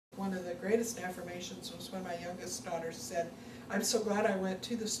one of the greatest affirmations was when my youngest daughter said, "I'm so glad I went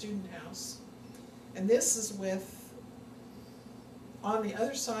to the student house." And this is with, on the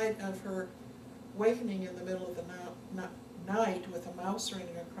other side of her wakening in the middle of the night with a mouse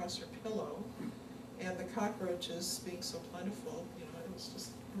running across her pillow and the cockroaches being so plentiful, you know, it was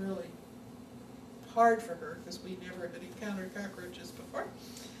just really hard for her because we never had encountered cockroaches before.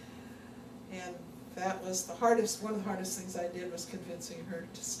 And that was the hardest, one of the hardest things I did was convincing her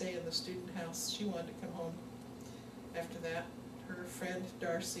to stay in the student house. She wanted to come home after that. Her friend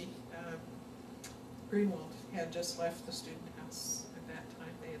Darcy Greenwald had just left the student house at that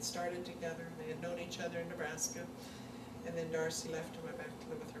time. They had started together, they had known each other in Nebraska, and then Darcy left and went back to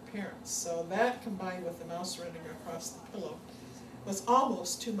live with her parents. So that, combined with the mouse running across the pillow, was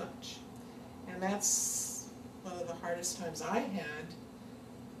almost too much. And that's one of the hardest times I had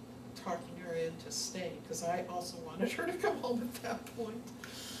talking her into staying, because I also wanted her to come home at that point.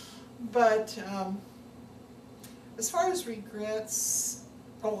 But as far as regrets,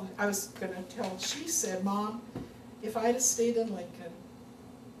 oh, I was going to tell, she said, "Mom, if I had stayed in Lincoln,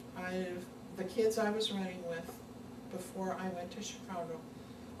 the kids I was running with before I went to Chicago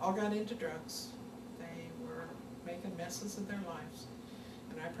all got into drugs. They were making messes of their lives,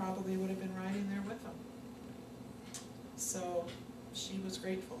 and I probably would have been right in there with them." So she was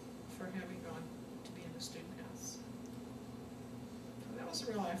grateful for having gone to be in the student house. So that was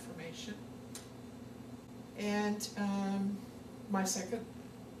a real affirmation. And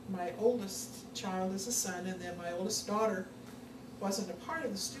my oldest child is a son, and then my oldest daughter wasn't a part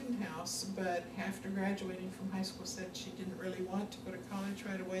of the student house, but after graduating from high school said she didn't really want to go to college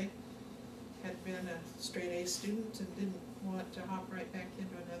right away, had been a straight A student and didn't want to hop right back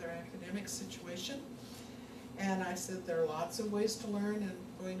into another academic situation. And I said there are lots of ways to learn, and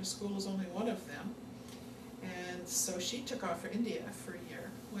going to school is only one of them. And so she took off for India for a year,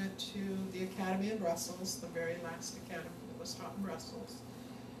 went to the academy in Brussels, the very last academy that was taught in Brussels.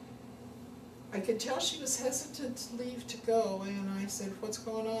 I could tell she was hesitant to leave to go, and I said, "What's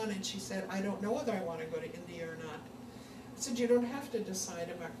going on?" And she said, "I don't know whether I want to go to India or not." I said, "You don't have to decide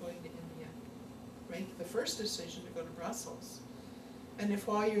about going to India. Make the first decision to go to Brussels. And if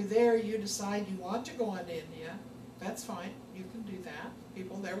while you're there you decide you want to go on to India, that's fine, you can do that.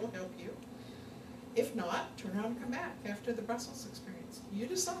 People there will help you. If not, turn around and come back after the Brussels experience. You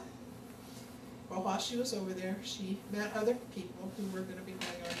decide." Well, while she was over there, she met other people who were going to be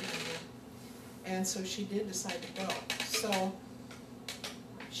going on to India. And so she did decide to go. So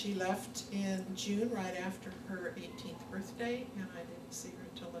she left in June, right after her 18th birthday, and I didn't see her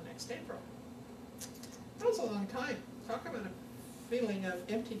until the next April. That was a long time. Talk about a feeling of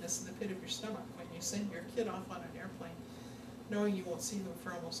emptiness in the pit of your stomach when you send your kid off on an airplane, knowing you won't see them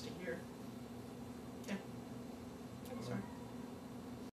for almost a year.